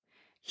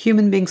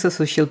Human beings are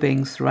social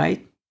beings,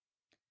 right?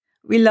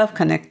 We love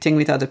connecting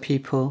with other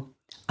people,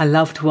 our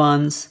loved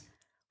ones,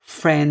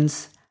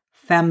 friends,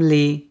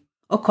 family,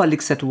 or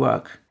colleagues at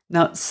work.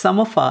 Now,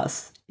 some of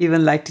us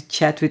even like to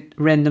chat with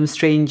random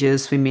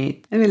strangers we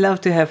meet, and we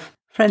love to have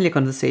friendly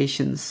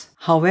conversations.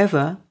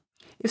 However,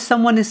 if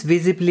someone is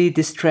visibly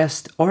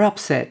distressed or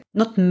upset,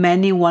 not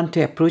many want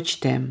to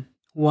approach them.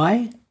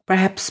 Why?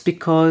 Perhaps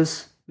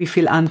because we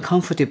feel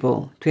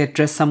uncomfortable to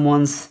address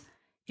someone's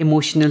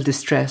emotional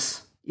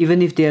distress,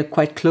 even if they are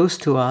quite close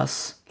to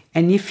us.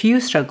 And if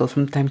you struggle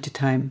from time to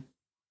time,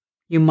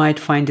 you might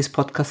find this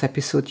podcast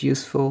episode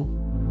useful.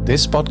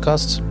 This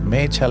podcast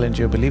may challenge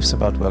your beliefs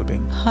about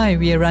well-being. Hi,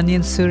 we are Rani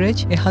and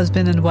Suraj, a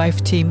husband and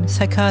wife team,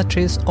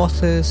 psychiatrists,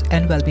 authors,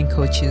 and well-being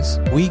coaches.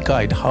 We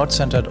guide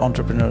heart-centered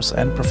entrepreneurs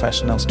and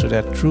professionals to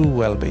their true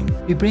well-being.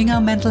 We bring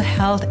our mental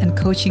health and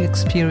coaching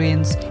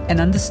experience and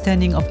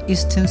understanding of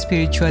Eastern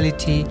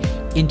spirituality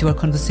into our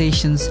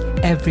conversations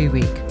every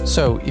week.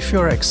 So, if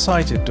you're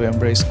excited to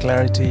embrace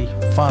clarity,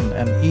 fun,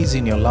 and ease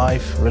in your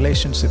life,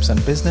 relationships,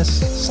 and business,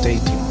 stay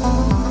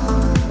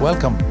tuned.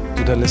 Welcome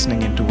to the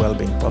Listening into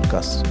Wellbeing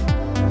podcast.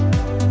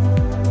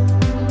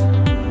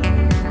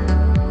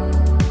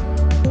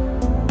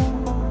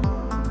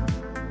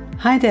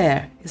 Hi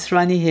there, it's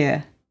Rani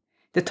here.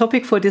 The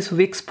topic for this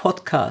week's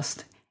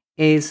podcast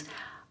is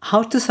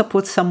how to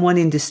support someone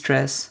in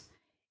distress,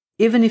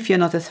 even if you're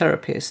not a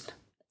therapist.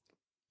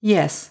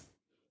 Yes,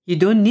 you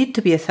don't need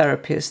to be a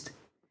therapist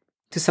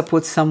to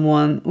support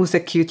someone who's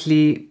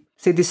acutely,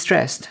 say,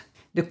 distressed.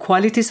 The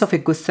qualities of a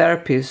good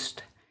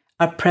therapist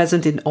are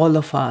present in all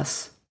of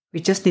us. We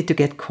just need to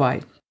get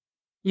quiet.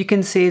 You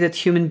can say that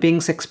human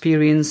beings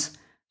experience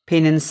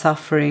pain and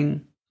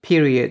suffering,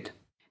 period.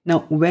 Now,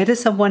 whether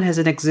someone has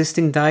an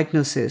existing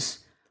diagnosis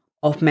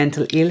of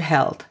mental ill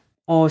health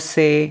or,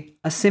 say,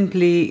 are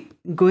simply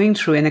going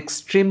through an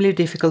extremely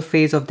difficult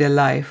phase of their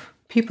life,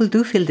 people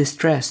do feel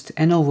distressed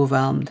and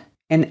overwhelmed.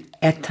 And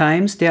at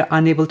times, they are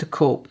unable to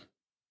cope.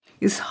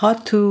 It's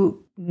hard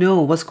to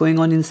know what's going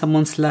on in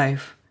someone's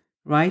life,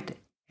 right?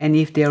 And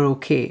if they are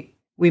okay.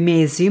 We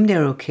may assume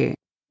they're okay.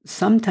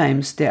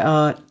 Sometimes there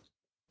are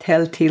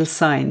telltale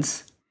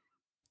signs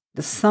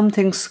that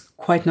something's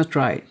quite not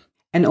right.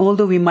 And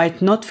although we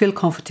might not feel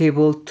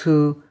comfortable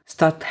to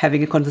start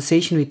having a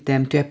conversation with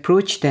them, to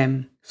approach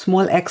them,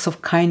 small acts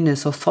of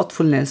kindness or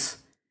thoughtfulness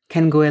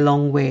can go a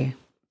long way.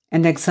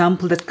 An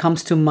example that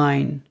comes to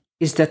mind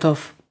is that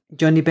of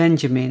Johnny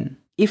Benjamin.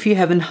 If you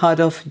haven't heard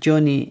of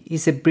Johnny,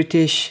 he's a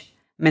British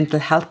mental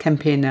health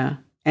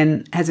campaigner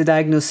and has a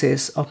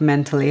diagnosis of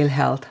mental ill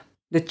health.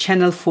 The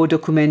Channel 4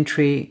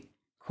 documentary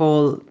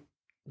called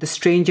The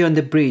Stranger on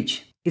the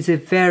Bridge is a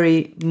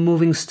very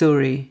moving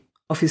story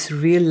of his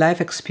real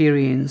life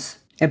experience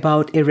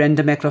about a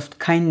random act of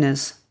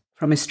kindness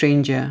from a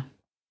stranger.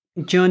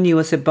 Johnny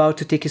was about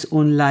to take his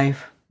own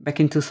life back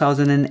in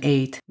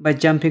 2008 by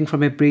jumping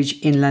from a bridge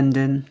in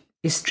London.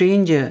 A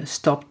stranger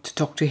stopped to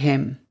talk to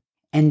him,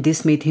 and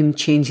this made him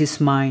change his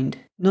mind.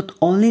 Not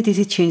only did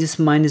he change his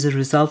mind as a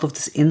result of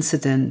this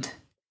incident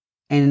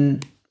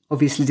and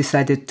obviously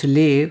decided to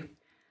live,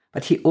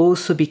 but he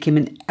also became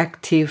an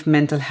active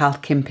mental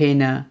health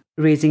campaigner,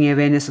 raising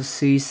awareness of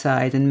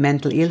suicide and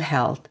mental ill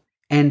health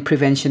and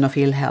prevention of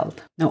ill health.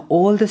 Now,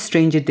 all the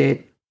stranger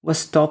did was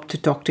stop to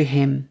talk to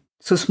him.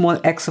 So small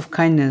acts of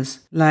kindness,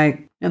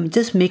 like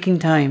just making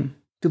time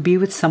to be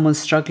with someone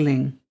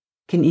struggling,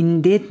 can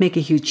indeed make a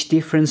huge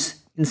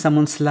difference in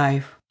someone's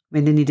life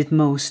when they need it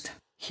most.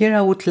 Here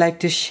I would like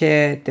to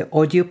share the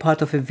audio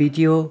part of a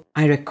video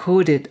I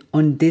recorded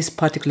on this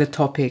particular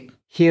topic.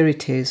 Here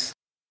it is.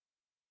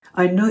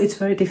 I know it's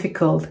very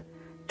difficult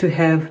to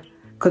have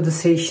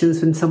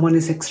conversations when someone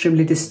is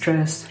extremely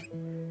distressed.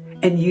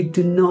 And you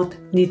do not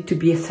need to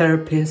be a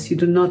therapist. You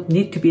do not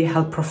need to be a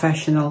health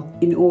professional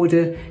in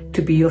order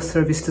to be of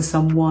service to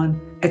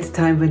someone at a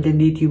time when they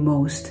need you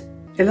most.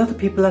 A lot of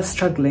people are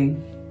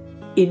struggling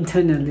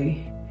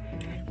internally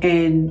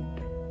and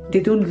they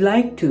don't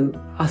like to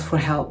ask for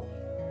help.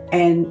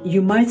 And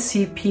you might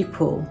see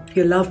people,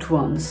 your loved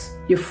ones,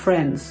 your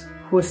friends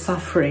who are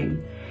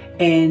suffering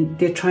and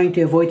they're trying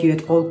to avoid you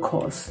at all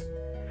costs.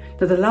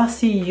 Now, the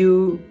last thing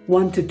you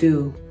want to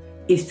do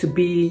is to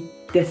be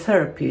their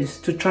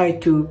therapist, to try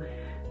to,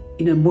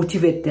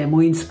 motivate them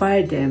or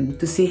inspire them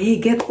to say, hey,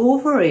 get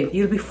over it,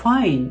 you'll be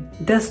fine.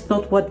 That's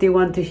not what they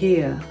want to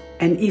hear.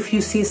 And if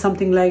you say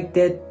something like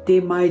that, they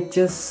might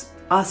just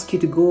ask you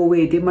to go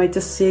away. They might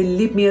just say,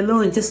 leave me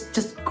alone, just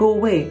go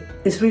away.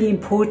 It's really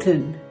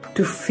important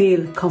to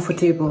feel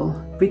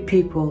comfortable with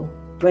people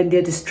when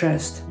they're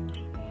distressed.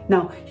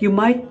 Now, you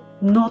might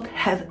not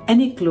have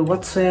any clue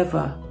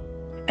whatsoever.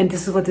 And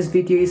this is what this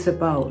video is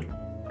about.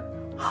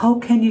 How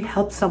can you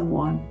help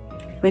someone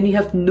when you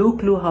have no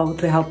clue how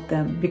to help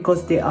them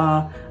because they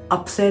are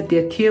upset,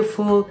 they're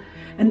tearful?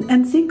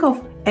 And think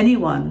of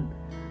anyone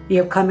you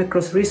have come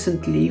across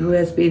recently who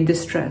has been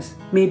distressed.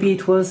 Maybe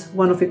it was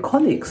one of your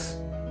colleagues,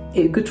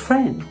 a good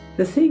friend.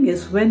 The thing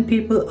is, when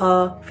people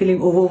are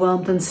feeling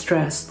overwhelmed and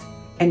stressed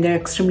and they're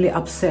extremely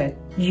upset,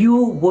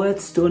 your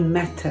words don't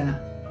matter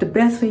The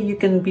best way you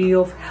can be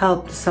of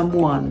help to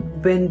someone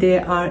when they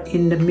are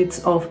in the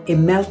midst of a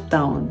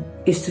meltdown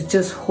is to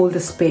just hold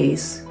a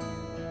space,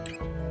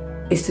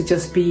 is to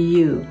just be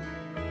you,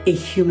 a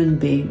human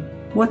being.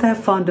 What I've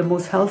found the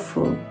most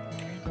helpful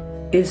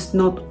is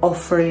not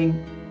offering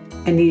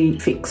any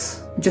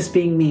fix, just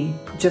being me,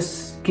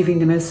 just giving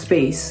them a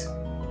space.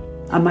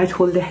 I might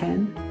hold their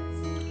hand.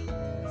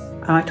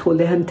 I might hold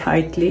their hand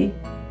tightly.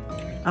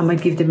 I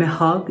might give them a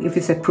hug if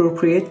it's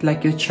appropriate,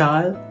 like your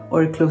child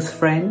or a close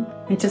friend,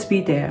 and just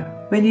be there.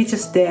 When you're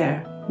just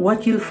there,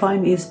 what you'll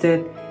find is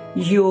that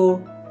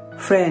your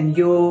friend,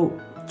 your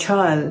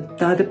child,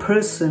 the other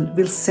person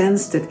will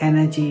sense that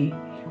energy.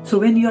 So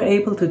when you're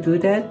able to do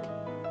that,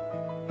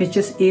 you're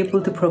just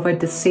able to provide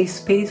the safe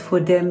space for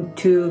them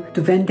to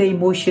vent their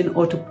emotion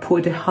or to pour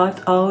their heart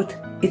out.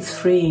 It's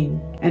freeing,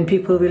 and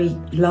people will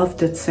love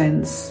that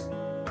sense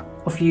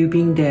of you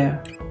being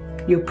there.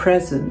 Your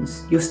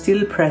presence, your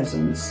still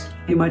presence.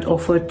 You might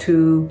offer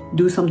to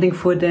do something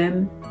for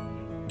them,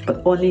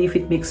 but only if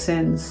it makes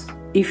sense.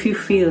 If you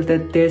feel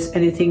that there's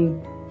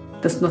anything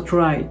that's not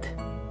right,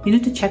 you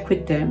need to check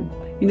with them.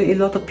 A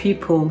lot of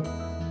people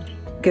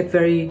get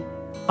very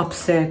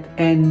upset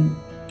and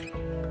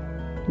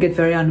get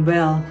very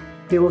unwell.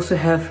 They also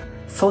have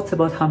thoughts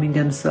about harming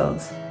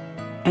themselves.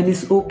 And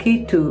it's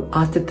okay to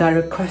ask the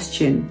direct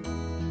question,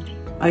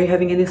 are you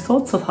having any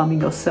thoughts of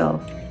harming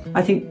yourself?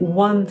 I think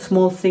one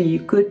small thing you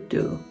could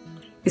do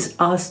is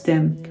ask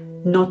them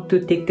not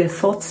to take their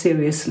thoughts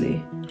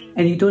seriously.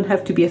 And you don't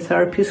have to be a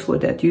therapist for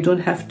that. You don't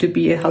have to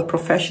be a health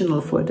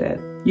professional for that.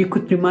 You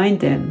could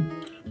remind them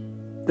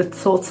that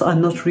thoughts are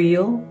not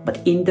real, but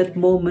in that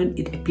moment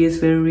it appears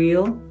very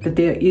real, that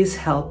there is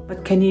help.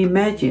 But can you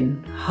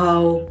imagine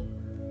how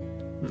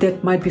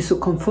that might be so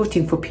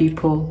comforting for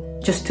people,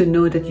 just to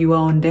know that you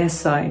are on their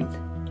side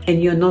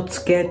and you're not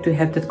scared to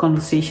have that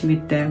conversation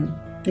with them.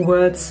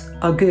 Words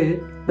are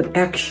good, but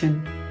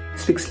action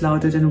speaks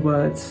louder than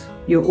words.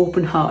 Your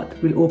open heart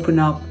will open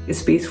up a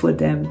space for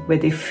them where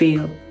they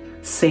feel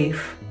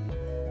safe,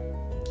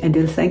 and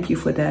they'll thank you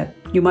for that.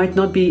 You might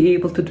not be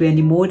able to do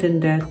any more than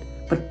that,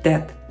 but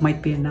that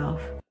might be enough.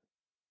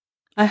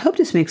 I hope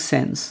this makes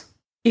sense.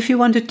 If you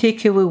want to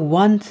take away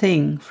one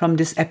thing from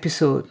this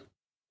episode,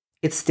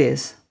 it's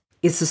this.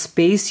 It's the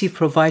space you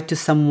provide to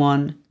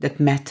someone that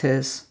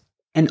matters,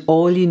 and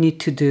all you need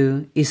to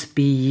do is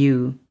be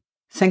you.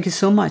 Thank you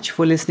so much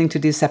for listening to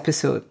this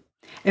episode.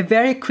 A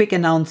very quick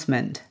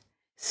announcement.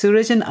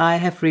 Suraj and I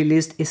have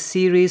released a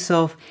series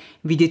of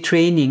video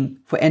training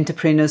for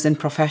entrepreneurs and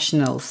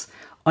professionals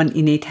on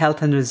innate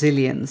health and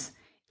resilience.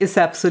 It's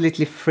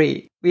absolutely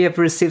free. We have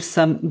received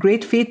some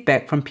great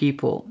feedback from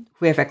people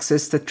who have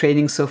accessed the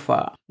training so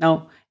far.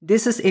 Now,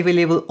 this is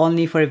available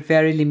only for a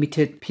very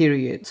limited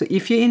period. So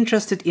if you're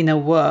interested in our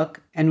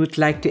work and would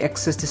like to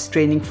access this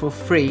training for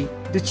free,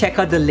 do check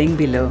out the link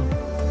below.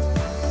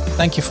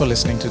 Thank you for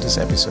listening to this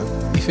episode.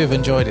 If you've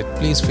enjoyed it,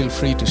 please feel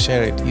free to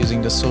share it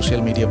using the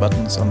social media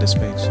buttons on this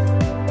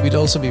page. We'd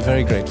also be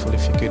very grateful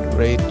if you could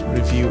rate,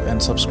 review,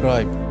 and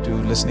subscribe to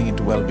Listening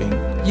into Wellbeing.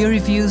 Your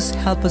reviews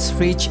help us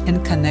reach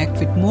and connect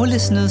with more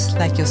listeners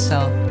like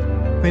yourself.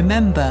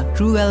 Remember,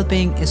 true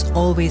well-being is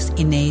always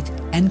innate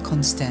and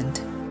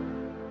constant.